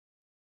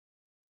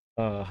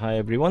Hi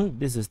everyone,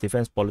 this is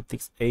Defense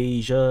Politics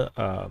Asia.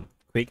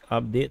 Quick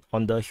update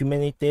on the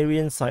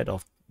humanitarian side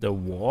of the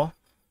war,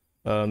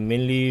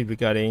 mainly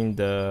regarding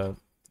the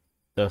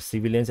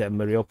civilians at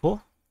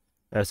Mariupol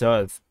as well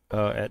as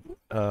at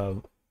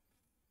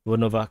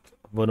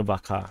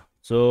Volnovakha.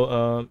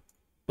 So,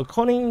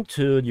 according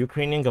to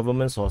Ukrainian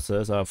government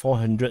sources,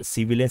 400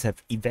 civilians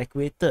have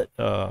evacuated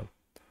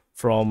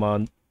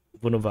from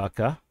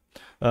Volnovakha.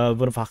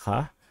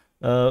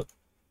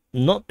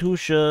 Not too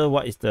sure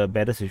what is the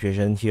better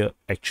situation here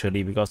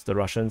actually, because the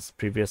Russians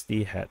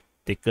previously had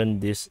taken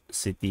this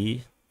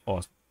city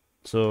or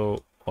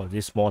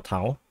this small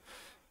town.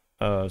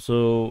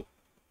 So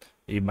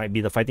it might be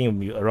the fighting will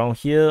be around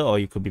here, or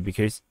it could be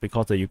because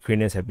the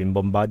Ukrainians have been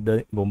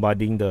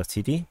bombarding the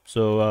city.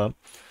 So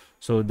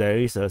so there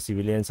is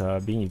civilians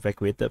being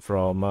evacuated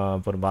from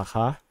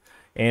Volnovakha.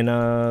 And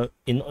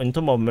in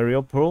terms of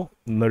Mariupol,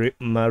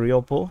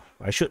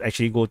 I should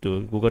actually go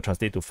to Google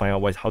Translate to find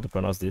out how to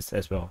pronounce this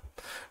as well.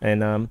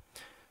 And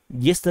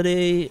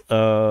yesterday,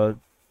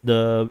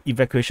 the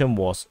evacuation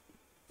was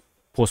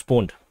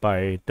postponed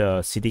by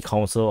the city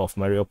council of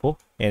Mariupol,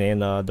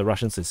 and then the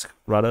Russians is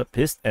rather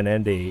pissed, and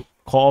then they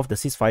call off the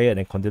ceasefire and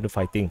then continue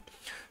fighting.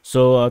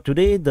 So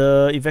today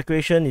the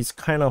evacuation is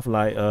kind of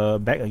like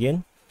back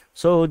again.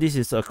 So this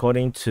is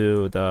according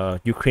to the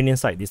Ukrainian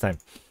side this time.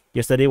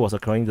 Yesterday was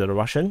according to the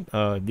Russian.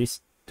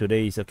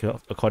 Today is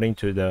according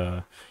to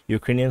the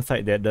Ukrainian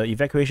side that the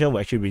evacuation will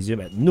actually resume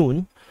at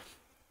noon.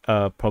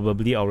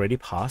 Probably already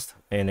passed,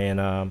 and then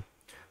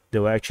they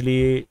will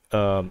actually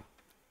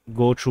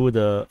go through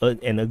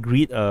an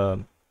agreed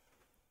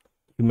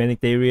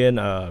humanitarian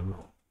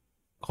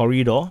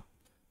corridor,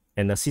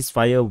 and the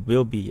ceasefire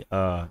will be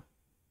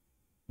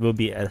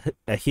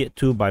adhered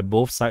to by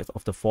both sides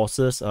of the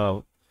forces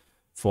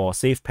for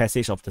safe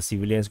passage of the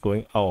civilians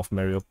going out of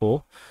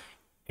Mariupol.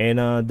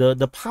 And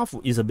the path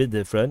is a bit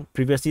different.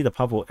 Previously, the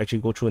path will actually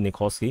go through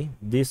Nikolske.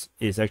 This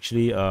is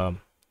actually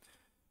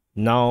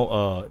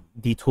now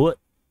detoured.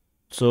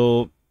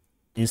 So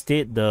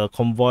instead, the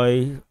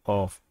convoy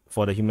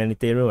for the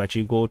humanitarian will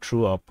actually go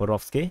through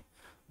Porovske,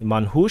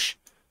 Manhush,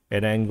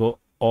 and then go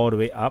all the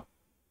way up,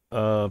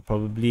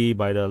 probably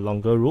by the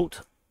longer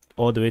route,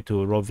 all the way to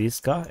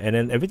Roviska, and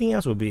then everything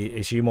else will be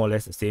actually more or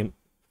less the same,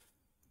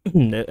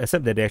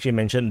 except that they actually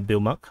mentioned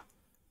Bilmak.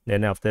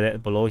 Then after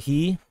that,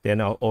 Bolohi, then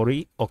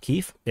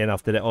Okiv, then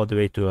after that all the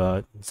way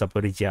to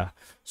Zaporizhia.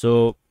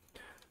 So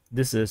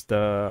this is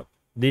the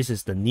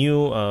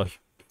new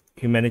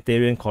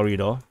humanitarian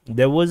corridor.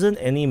 There wasn't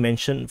any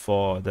mention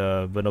for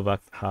the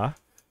Volnovakha,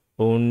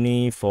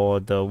 only for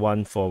the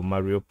one for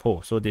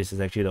Mariupol. So this is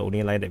actually the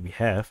only line that we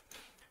have,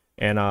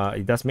 and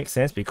it does make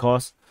sense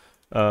because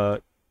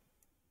I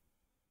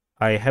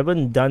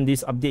haven't done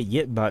this update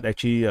yet, but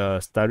actually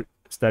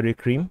Stary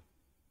Krim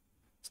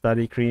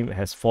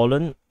has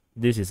fallen.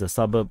 This is a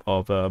suburb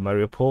of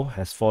Mariupol,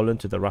 has fallen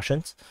to the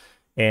Russians,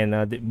 and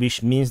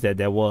which means that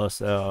there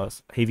was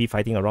heavy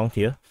fighting around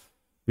here,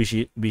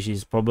 which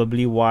is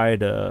probably why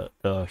the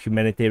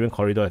humanitarian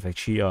corridor is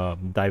actually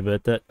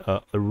diverted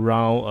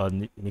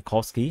around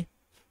Nikolske,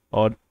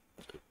 or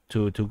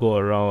to go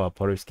around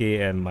Porovske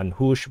and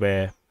Manhush,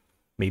 where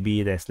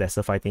maybe there's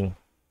lesser fighting.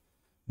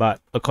 But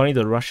according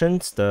to the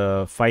Russians,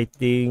 the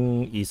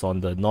fighting is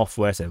on the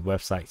northwest and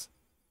west sides.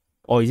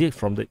 Or is it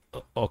from the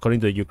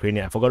according to the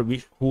Ukrainian? I forgot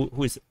who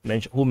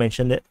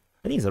mentioned it.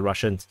 I think it's the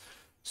Russians.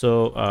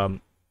 So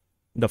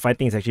the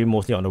fighting is actually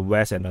mostly on the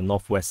west and the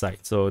northwest side.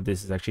 So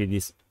this is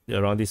actually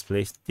around this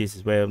place. This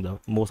is where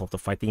most of the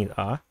fighting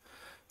are.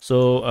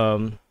 So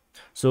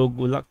so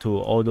good luck to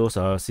all those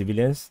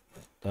civilians.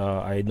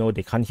 I know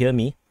they can't hear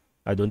me.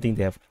 I don't think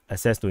they have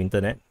access to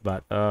internet,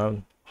 but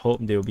hope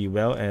they will be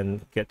well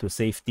and get to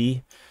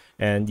safety.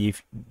 And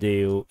if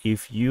you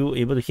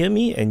able to hear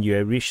me and you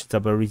have reached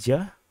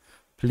Zaporizhia,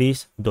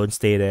 please don't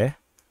stay there.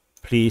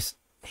 Please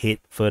head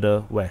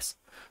further west.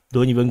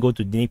 Don't even go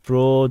to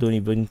Dnipro. Don't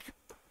even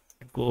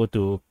go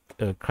to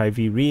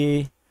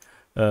Kryvyi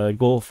Rih.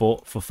 Go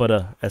for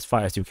further, as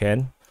far as you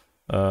can,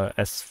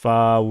 as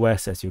far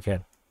west as you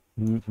can.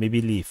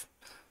 Maybe leave.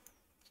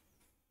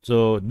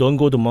 So don't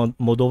go to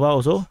Moldova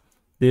also.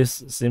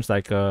 This seems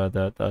like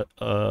the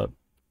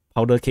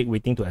powder cake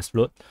waiting to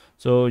explode.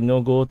 So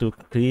go to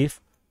Kyiv.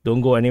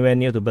 Don't go anywhere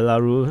near to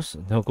Belarus.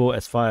 Don't go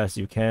as far as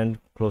you can,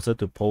 closer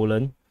to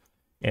Poland,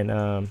 and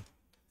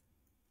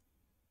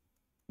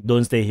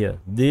don't stay here.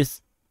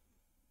 This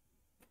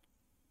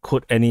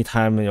could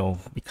anytime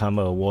become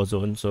a war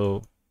zone.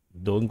 So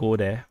don't go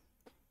there.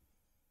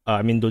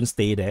 I mean, don't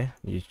stay there.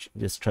 You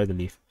just try to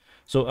leave.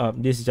 So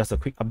this is just a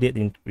quick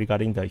update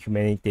regarding the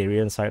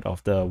humanitarian side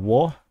of the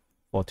war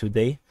for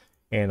today.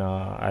 And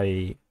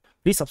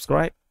please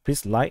subscribe,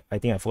 please like. I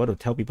think I forgot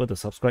to tell people to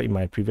subscribe in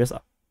my previous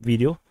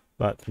video.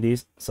 But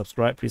please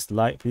subscribe, please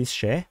like, please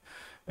share,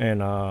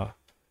 and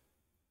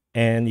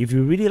if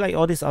you really like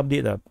all this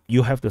update,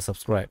 you have to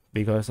subscribe,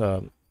 because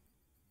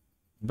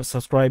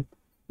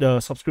the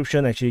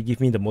subscription actually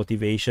give me the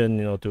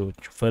motivation, to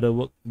further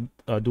work,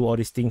 do all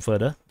this thing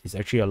further. It's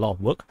actually a lot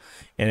of work,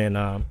 and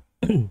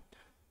then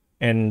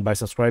And by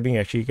subscribing, you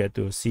actually get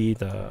to see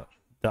the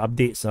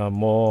updates are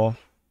more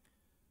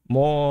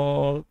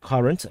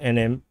current. And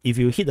then if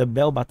you hit the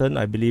bell button,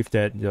 I believe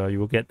that you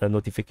will get the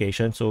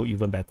notification, so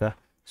even better.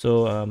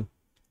 So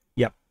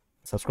yep,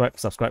 subscribe,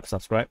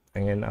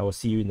 and I will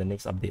see you in the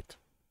next update.